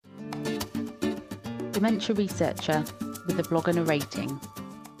dementia researcher with a blog and a rating.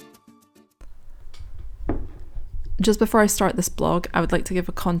 Just before I start this blog, I would like to give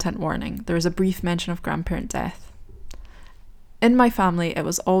a content warning. There is a brief mention of grandparent death. In my family, it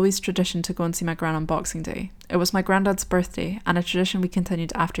was always tradition to go and see my gran on Boxing Day. It was my granddad's birthday, and a tradition we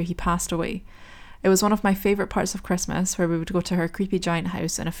continued after he passed away. It was one of my favourite parts of Christmas, where we would go to her creepy giant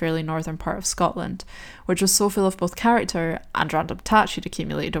house in a fairly northern part of Scotland, which was so full of both character and random tats she'd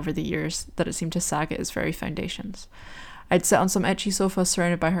accumulated over the years that it seemed to sag at its very foundations. I'd sit on some itchy sofa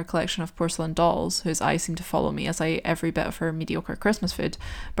surrounded by her collection of porcelain dolls, whose eyes seemed to follow me as I ate every bit of her mediocre Christmas food,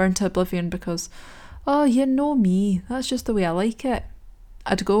 burned to oblivion because, oh, you know me, that's just the way I like it.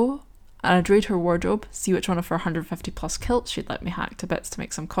 I'd go and I'd raid her wardrobe, see which one of her 150 plus kilts she'd let me hack to bits to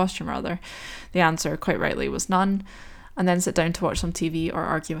make some costume or other. The answer, quite rightly, was none, and then sit down to watch some TV or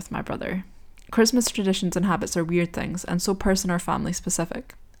argue with my brother. Christmas traditions and habits are weird things, and so person or family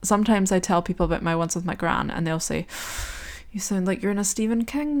specific. Sometimes I tell people about my once with my gran, and they'll say, "You sound like you're in a Stephen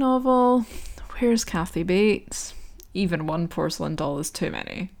King novel. Where's Kathy Bates?" Even one porcelain doll is too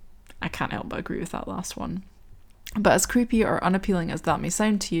many. I can't help but agree with that last one. But as creepy or unappealing as that may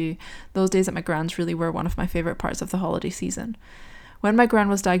sound to you, those days at my gran's really were one of my favourite parts of the holiday season. When my gran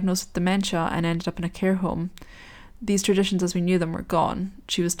was diagnosed with dementia and ended up in a care home, these traditions as we knew them were gone.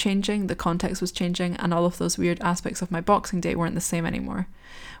 She was changing, the context was changing, and all of those weird aspects of my Boxing Day weren't the same anymore.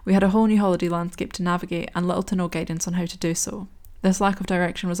 We had a whole new holiday landscape to navigate and little to no guidance on how to do so. This lack of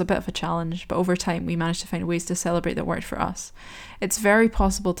direction was a bit of a challenge, but over time we managed to find ways to celebrate that worked for us. It's very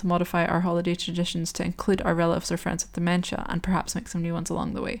possible to modify our holiday traditions to include our relatives or friends with dementia and perhaps make some new ones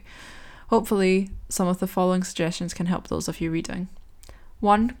along the way. Hopefully, some of the following suggestions can help those of you reading.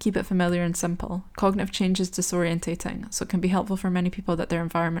 1. Keep it familiar and simple. Cognitive change is disorientating, so it can be helpful for many people that their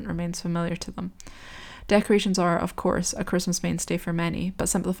environment remains familiar to them. Decorations are, of course, a Christmas mainstay for many, but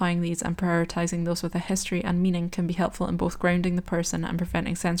simplifying these and prioritising those with a history and meaning can be helpful in both grounding the person and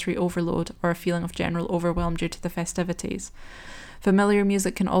preventing sensory overload or a feeling of general overwhelm due to the festivities. Familiar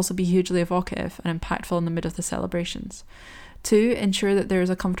music can also be hugely evocative and impactful in the mood of the celebrations. 2. Ensure that there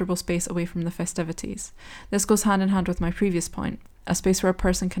is a comfortable space away from the festivities. This goes hand in hand with my previous point. A space where a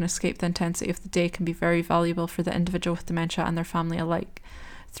person can escape the intensity of the day can be very valuable for the individual with dementia and their family alike.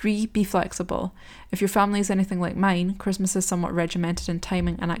 3. Be flexible. If your family is anything like mine, Christmas is somewhat regimented in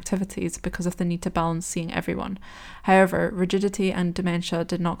timing and activities because of the need to balance seeing everyone. However, rigidity and dementia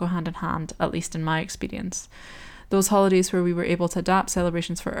did not go hand in hand, at least in my experience. Those holidays where we were able to adapt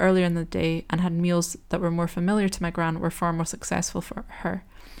celebrations for earlier in the day and had meals that were more familiar to my gran were far more successful for her.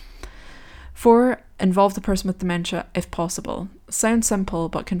 4. Involve the person with dementia if possible. Sounds simple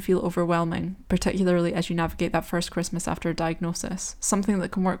but can feel overwhelming, particularly as you navigate that first Christmas after a diagnosis. Something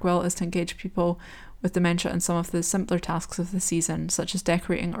that can work well is to engage people with dementia in some of the simpler tasks of the season, such as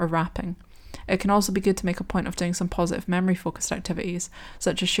decorating or wrapping. It can also be good to make a point of doing some positive memory-focused activities,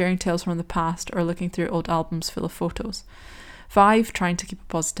 such as sharing tales from the past or looking through old albums full of photos. 5. Trying to keep a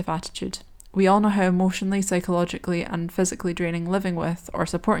positive attitude. We all know how emotionally, psychologically, and physically draining living with or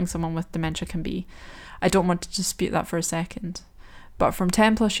supporting someone with dementia can be. I don't want to dispute that for a second. But from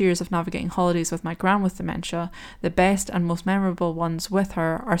 10 plus years of navigating holidays with my gran with dementia, the best and most memorable ones with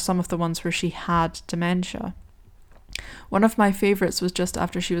her are some of the ones where she had dementia. One of my favourites was just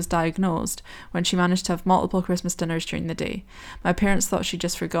after she was diagnosed, when she managed to have multiple Christmas dinners during the day. My parents thought she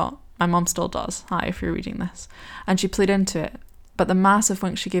just forgot. My mum still does. Hi, if you're reading this. And she played into it. But the massive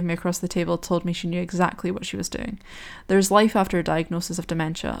wink she gave me across the table told me she knew exactly what she was doing. There's life after a diagnosis of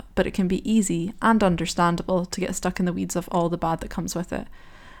dementia, but it can be easy and understandable to get stuck in the weeds of all the bad that comes with it.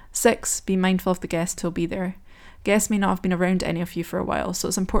 6. Be mindful of the guests who'll be there. Guests may not have been around any of you for a while, so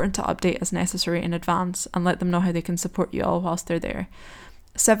it's important to update as necessary in advance and let them know how they can support you all whilst they're there.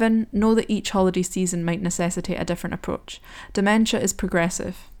 7. Know that each holiday season might necessitate a different approach. Dementia is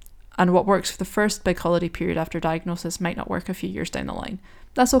progressive, and what works for the first big holiday period after diagnosis might not work a few years down the line.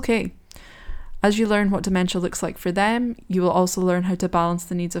 That's okay. As you learn what dementia looks like for them, you will also learn how to balance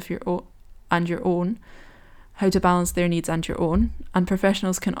the needs of your own, how to balance their needs and your own, and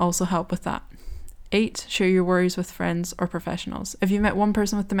professionals can also help with that. 8. Share your worries with friends or professionals. If you've met one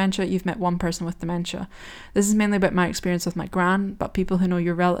person with dementia, you've met one person with dementia. This is mainly about my experience with my gran, but people who know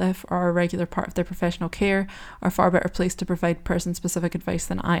your relative or are a regular part of their professional care are far better placed to provide person-specific advice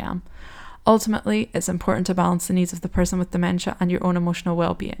than I am. Ultimately, it's important to balance the needs of the person with dementia and your own emotional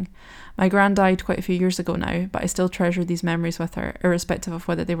well-being. My gran died quite a few years ago now, but I still treasure these memories with her, irrespective of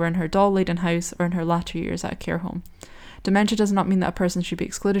whether they were in her doll-laden house or in her latter years at a care home. Dementia does not mean that a person should be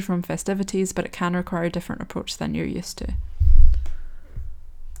excluded from festivities, but it can require a different approach than you're used to.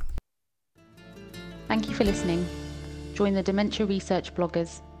 Thank you for listening. Join the dementia research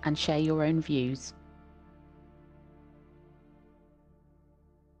bloggers and share your own views.